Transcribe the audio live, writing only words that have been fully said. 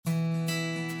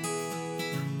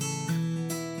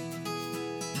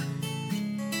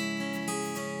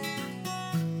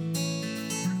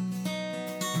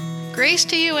Grace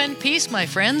to you and peace, my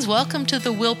friends. Welcome to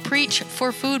the We'll Preach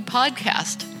for Food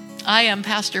podcast. I am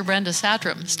Pastor Brenda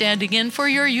Satram, standing in for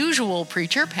your usual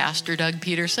preacher, Pastor Doug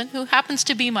Peterson, who happens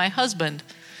to be my husband.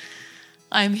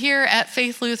 I'm here at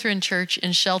Faith Lutheran Church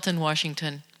in Shelton,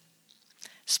 Washington.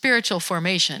 Spiritual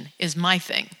formation is my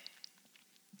thing.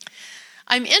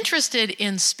 I'm interested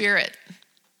in spirit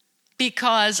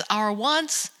because our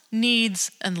wants,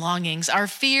 needs, and longings, our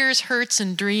fears, hurts,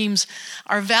 and dreams,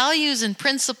 our values and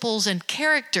principles and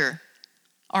character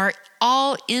are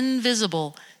all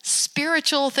invisible,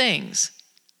 spiritual things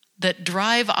that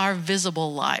drive our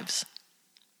visible lives.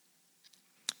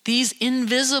 These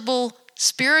invisible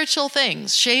spiritual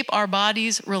things shape our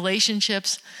bodies,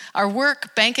 relationships, our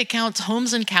work, bank accounts,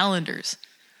 homes, and calendars.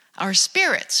 Our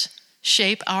spirits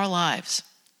shape our lives.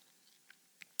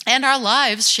 And our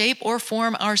lives shape or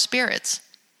form our spirits.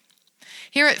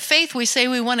 Here at Faith, we say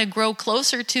we want to grow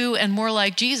closer to and more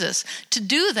like Jesus. To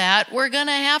do that, we're going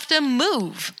to have to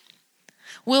move.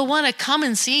 We'll want to come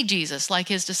and see Jesus like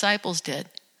his disciples did.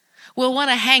 We'll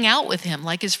want to hang out with him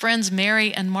like his friends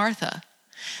Mary and Martha.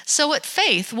 So at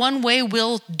Faith, one way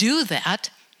we'll do that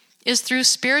is through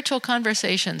spiritual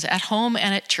conversations at home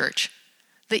and at church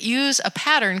that use a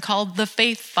pattern called the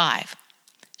Faith Five: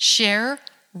 share,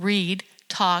 read,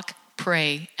 talk,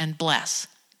 pray, and bless.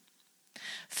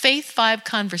 Faith Five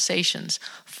conversations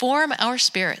form our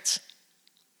spirits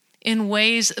in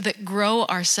ways that grow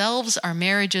ourselves, our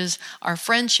marriages, our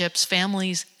friendships,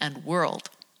 families, and world.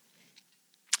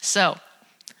 So,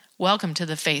 welcome to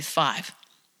the Faith Five.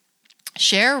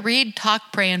 Share, read,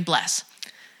 talk, pray, and bless.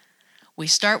 We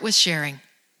start with sharing.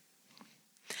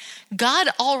 God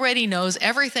already knows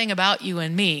everything about you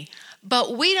and me,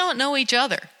 but we don't know each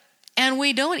other, and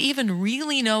we don't even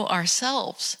really know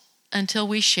ourselves until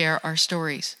we share our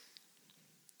stories.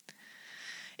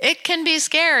 It can be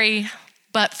scary,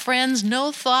 but friends,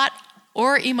 no thought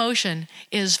or emotion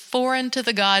is foreign to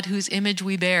the God whose image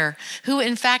we bear, who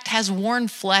in fact has worn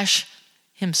flesh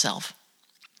himself.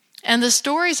 And the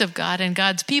stories of God and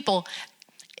God's people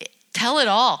tell it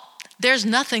all. There's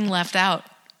nothing left out.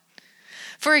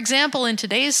 For example, in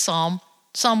today's Psalm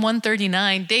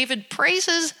 139, David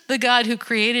praises the God who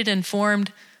created and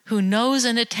formed, who knows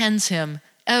and attends him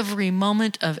every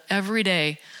moment of every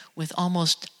day with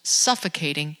almost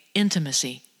suffocating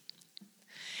intimacy.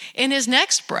 In his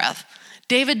next breath,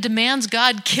 David demands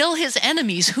God kill his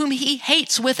enemies whom he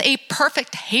hates with a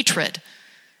perfect hatred.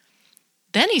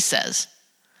 Then he says,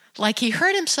 like he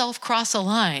heard himself cross a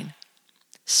line,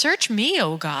 "Search me,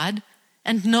 O God,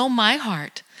 and know my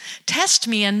heart. Test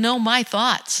me and know my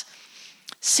thoughts.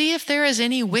 See if there is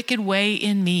any wicked way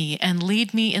in me, and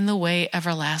lead me in the way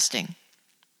everlasting."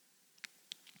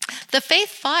 The Faith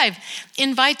Five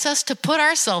invites us to put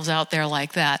ourselves out there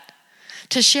like that,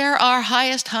 to share our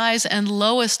highest highs and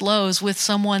lowest lows with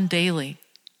someone daily.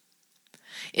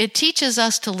 It teaches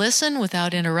us to listen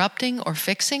without interrupting or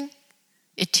fixing.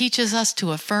 It teaches us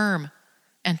to affirm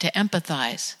and to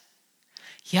empathize.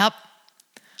 Yep,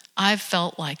 I've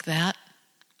felt like that.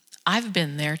 I've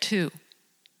been there too.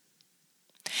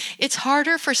 It's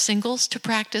harder for singles to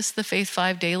practice the Faith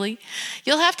Five daily.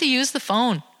 You'll have to use the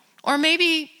phone, or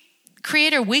maybe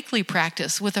create a weekly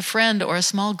practice with a friend or a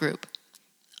small group.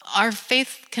 Our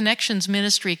Faith Connections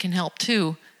ministry can help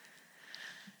too.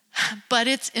 But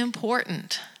it's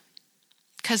important,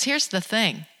 because here's the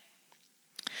thing.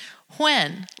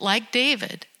 When, like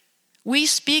David, we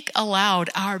speak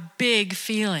aloud our big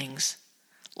feelings,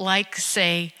 like,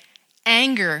 say,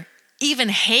 anger, even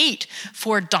hate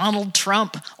for Donald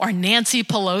Trump or Nancy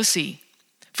Pelosi,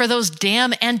 for those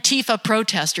damn Antifa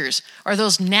protesters or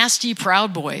those nasty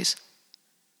Proud Boys,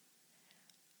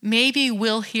 maybe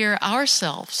we'll hear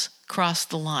ourselves cross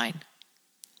the line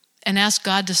and ask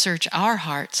God to search our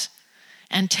hearts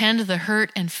and tend the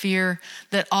hurt and fear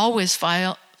that always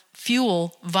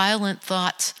fuel violent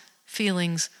thoughts,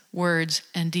 feelings, words,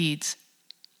 and deeds.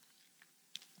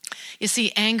 You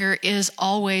see, anger is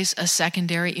always a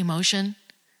secondary emotion.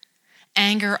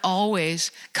 Anger always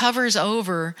covers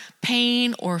over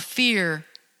pain or fear,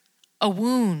 a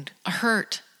wound, a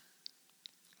hurt.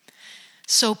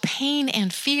 So pain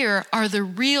and fear are the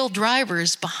real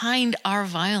drivers behind our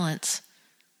violence.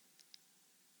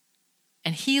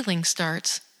 And healing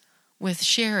starts with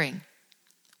sharing,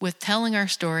 with telling our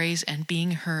stories and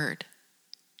being heard.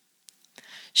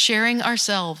 Sharing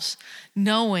ourselves,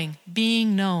 knowing,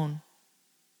 being known,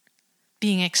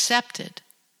 being accepted,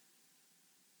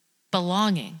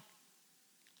 belonging.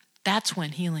 That's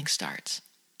when healing starts.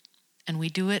 And we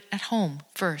do it at home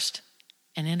first,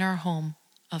 and in our home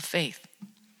of faith.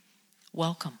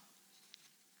 Welcome.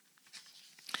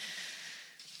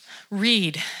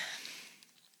 Read.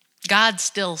 God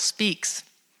still speaks.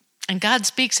 And God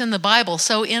speaks in the Bible.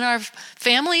 So in our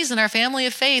families and our family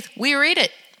of faith, we read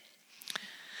it.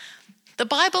 The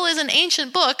Bible is an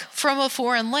ancient book from a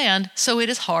foreign land, so it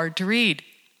is hard to read.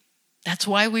 That's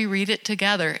why we read it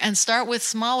together and start with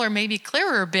smaller, maybe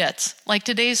clearer bits, like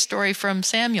today's story from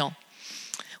Samuel.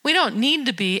 We don't need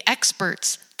to be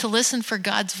experts to listen for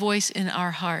God's voice in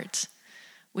our hearts.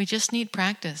 We just need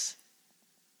practice.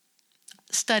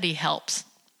 Study helps.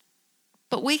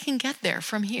 But we can get there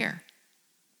from here.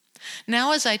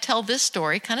 Now, as I tell this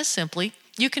story, kind of simply,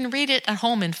 you can read it at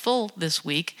home in full this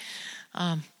week,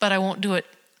 but I won't do it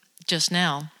just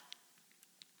now.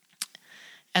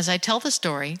 As I tell the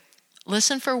story,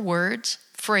 listen for words,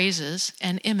 phrases,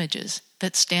 and images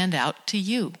that stand out to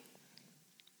you.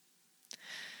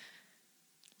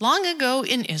 Long ago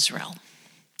in Israel,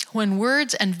 when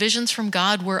words and visions from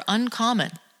God were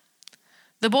uncommon,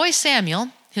 the boy Samuel,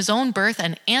 his own birth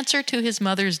and answer to his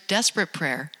mother's desperate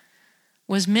prayer,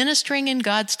 was ministering in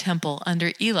God's temple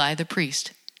under Eli the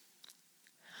priest.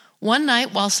 One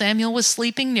night while Samuel was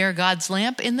sleeping near God's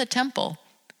lamp in the temple,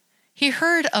 he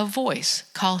heard a voice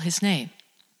call his name.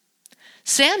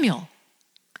 Samuel!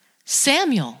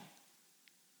 Samuel!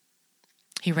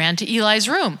 He ran to Eli's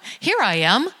room. Here I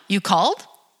am. You called?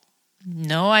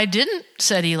 No, I didn't,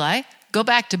 said Eli. Go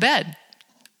back to bed.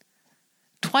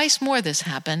 Twice more this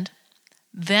happened.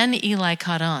 Then Eli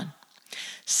caught on.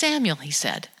 Samuel, he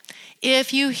said,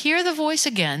 if you hear the voice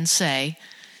again, say,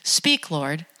 speak,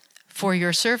 Lord, for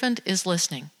your servant is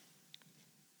listening.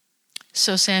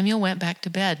 So Samuel went back to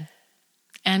bed,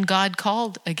 and God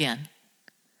called again.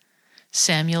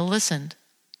 Samuel listened,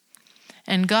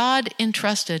 and God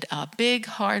entrusted a big,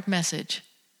 hard message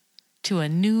to a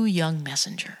new young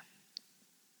messenger.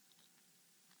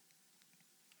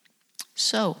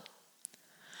 So,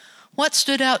 what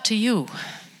stood out to you?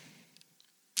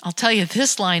 I'll tell you,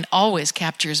 this line always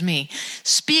captures me.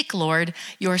 Speak, Lord,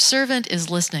 your servant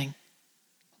is listening.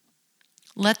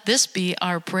 Let this be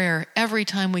our prayer every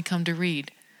time we come to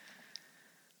read.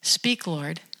 Speak,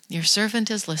 Lord, your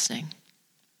servant is listening.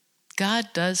 God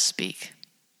does speak.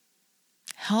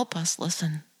 Help us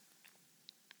listen.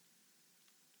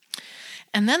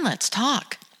 And then let's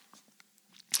talk.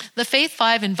 The Faith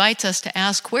 5 invites us to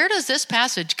ask, where does this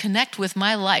passage connect with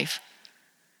my life?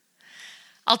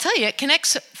 I'll tell you, it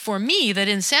connects for me that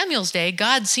in Samuel's day,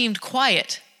 God seemed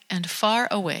quiet and far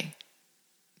away.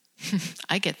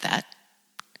 I get that.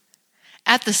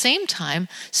 At the same time,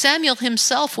 Samuel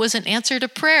himself was an answer to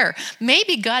prayer.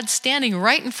 Maybe God's standing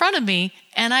right in front of me,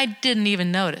 and I didn't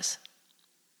even notice.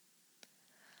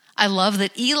 I love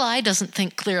that Eli doesn't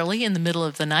think clearly in the middle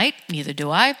of the night. Neither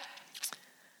do I.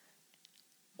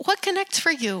 What connects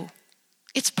for you?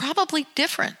 It's probably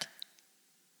different.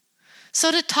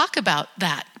 So to talk about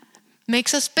that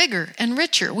makes us bigger and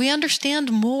richer. We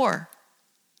understand more.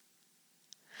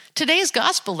 Today's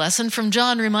gospel lesson from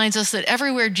John reminds us that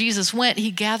everywhere Jesus went,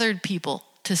 he gathered people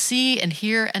to see and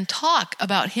hear and talk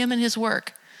about him and his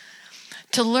work,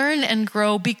 to learn and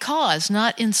grow because,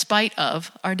 not in spite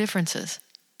of, our differences.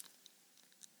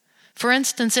 For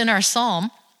instance, in our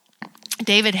psalm,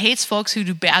 David hates folks who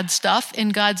do bad stuff in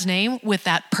God's name with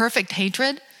that perfect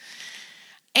hatred.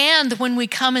 And when we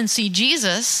come and see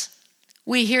Jesus,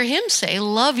 we hear him say,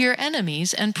 love your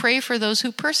enemies and pray for those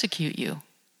who persecute you.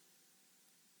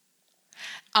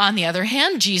 On the other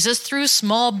hand, Jesus threw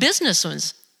small businessmen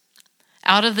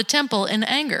out of the temple in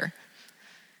anger.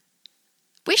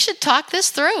 We should talk this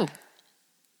through.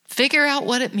 Figure out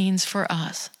what it means for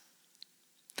us.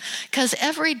 Because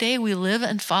every day we live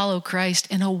and follow Christ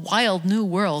in a wild new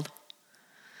world.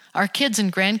 Our kids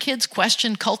and grandkids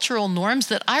question cultural norms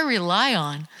that I rely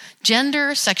on.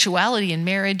 Gender, sexuality and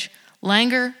marriage,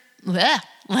 language,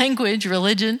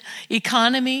 religion,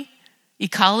 economy,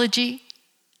 ecology,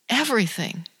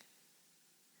 everything.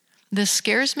 This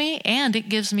scares me and it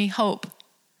gives me hope.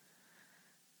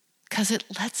 Because it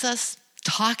lets us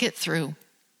talk it through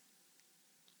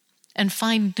and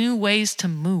find new ways to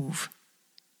move.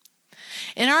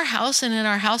 In our house and in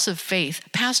our house of faith,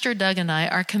 Pastor Doug and I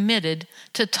are committed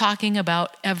to talking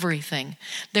about everything.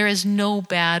 There is no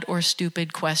bad or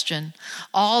stupid question.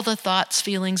 All the thoughts,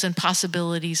 feelings, and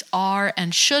possibilities are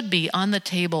and should be on the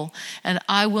table, and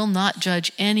I will not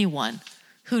judge anyone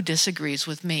who disagrees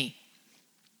with me.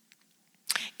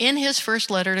 In his first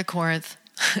letter to Corinth,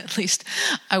 at least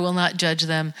I will not judge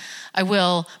them. I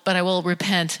will, but I will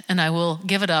repent and I will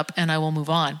give it up and I will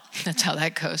move on. That's how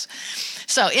that goes.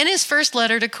 So in his first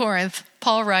letter to Corinth,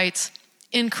 Paul writes,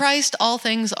 in Christ all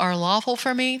things are lawful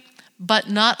for me,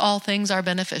 but not all things are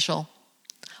beneficial.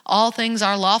 All things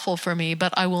are lawful for me,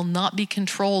 but I will not be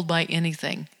controlled by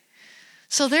anything.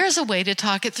 So there's a way to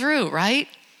talk it through, right?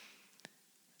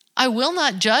 I will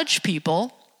not judge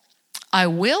people. I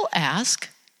will ask,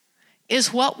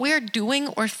 is what we're doing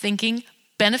or thinking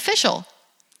beneficial?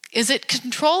 Is it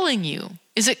controlling you?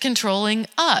 Is it controlling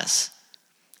us?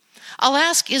 I'll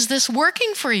ask, is this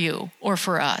working for you or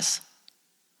for us?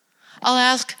 I'll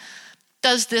ask,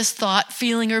 does this thought,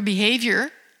 feeling, or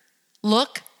behavior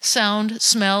look, sound,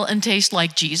 smell, and taste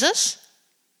like Jesus?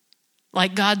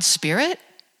 Like God's Spirit?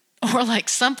 Or like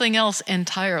something else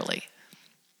entirely?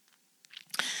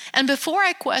 And before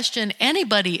I question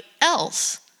anybody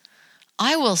else,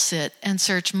 I will sit and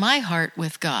search my heart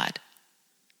with God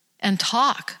and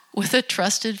talk with a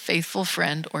trusted, faithful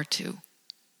friend or two.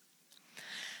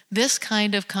 This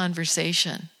kind of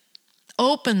conversation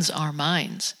opens our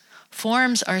minds,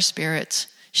 forms our spirits,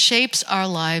 shapes our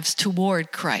lives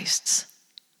toward Christ's.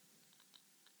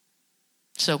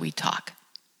 So we talk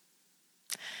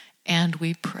and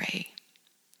we pray.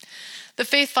 The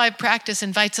Faith 5 practice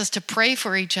invites us to pray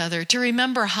for each other, to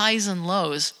remember highs and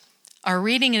lows, our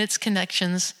reading and its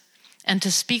connections, and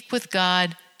to speak with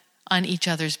God on each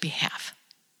other's behalf.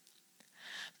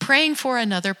 Praying for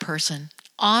another person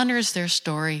honors their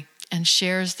story and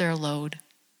shares their load.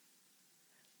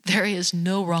 There is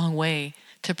no wrong way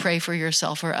to pray for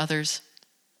yourself or others.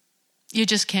 You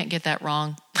just can't get that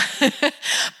wrong.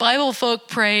 Bible folk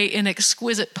pray in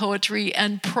exquisite poetry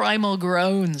and primal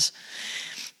groans.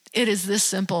 It is this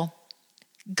simple.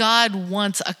 God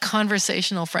wants a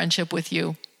conversational friendship with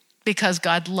you because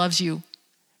God loves you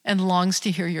and longs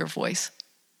to hear your voice,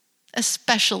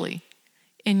 especially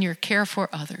in your care for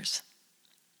others.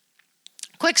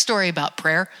 Quick story about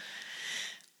prayer.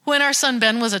 When our son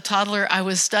Ben was a toddler, I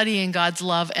was studying God's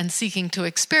love and seeking to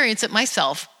experience it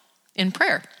myself in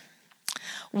prayer.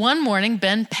 One morning,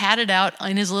 Ben padded out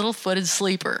on his little footed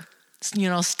sleeper,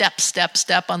 step, step,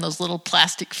 step on those little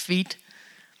plastic feet.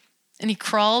 And he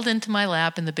crawled into my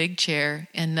lap in the big chair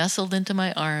and nestled into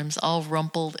my arms, all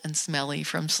rumpled and smelly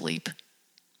from sleep.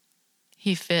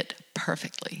 He fit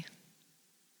perfectly.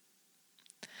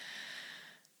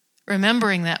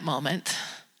 Remembering that moment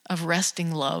of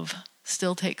resting love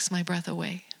still takes my breath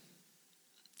away.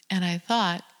 And I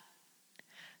thought,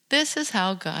 this is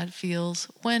how God feels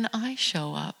when I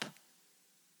show up.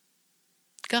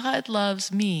 God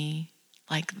loves me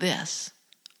like this,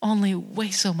 only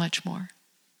way so much more,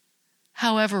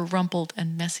 however rumpled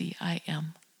and messy I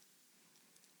am.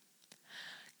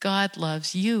 God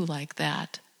loves you like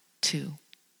that too.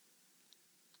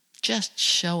 Just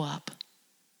show up.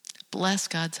 Bless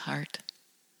God's heart.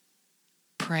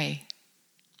 Pray.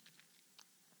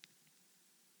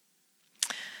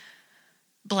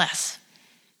 Bless.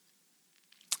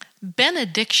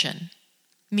 Benediction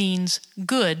means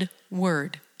good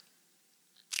word.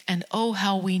 And oh,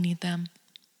 how we need them.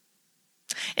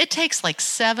 It takes like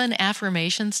 7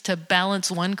 affirmations to balance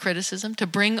one criticism, to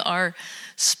bring our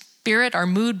spirit, our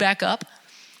mood back up.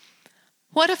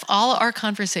 What if all our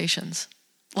conversations,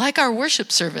 like our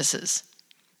worship services,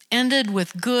 ended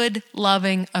with good,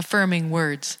 loving, affirming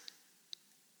words?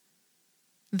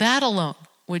 That alone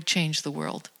would change the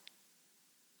world.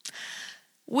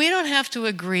 We don't have to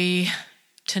agree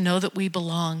to know that we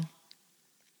belong.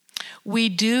 We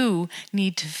do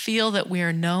need to feel that we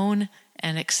are known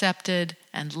and accepted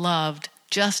and loved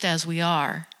just as we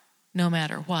are, no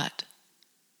matter what.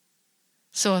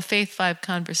 So a Faith 5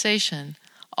 conversation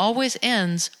always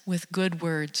ends with good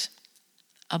words,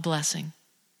 a blessing.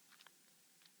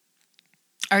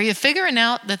 Are you figuring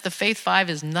out that the Faith 5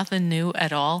 is nothing new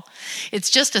at all? It's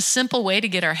just a simple way to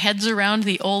get our heads around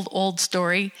the old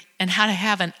story and how to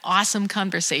have an awesome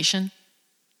conversation?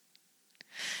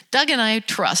 Doug and I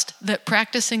trust that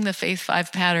practicing the Faith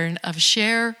 5 pattern of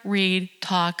share, read,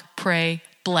 talk, pray,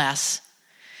 bless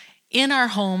in our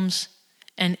homes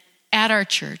and at our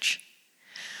church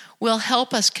will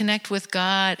help us connect with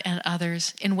God and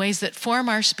others in ways that form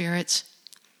our spirits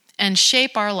and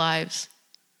shape our lives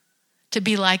to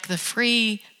be like the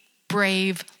free,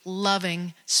 brave,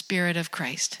 loving Spirit of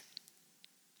Christ.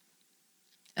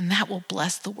 And that will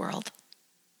bless the world.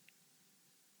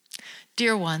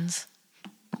 Dear ones,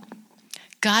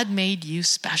 God made you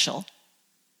special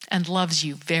and loves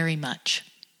you very much.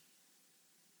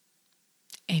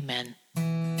 Amen.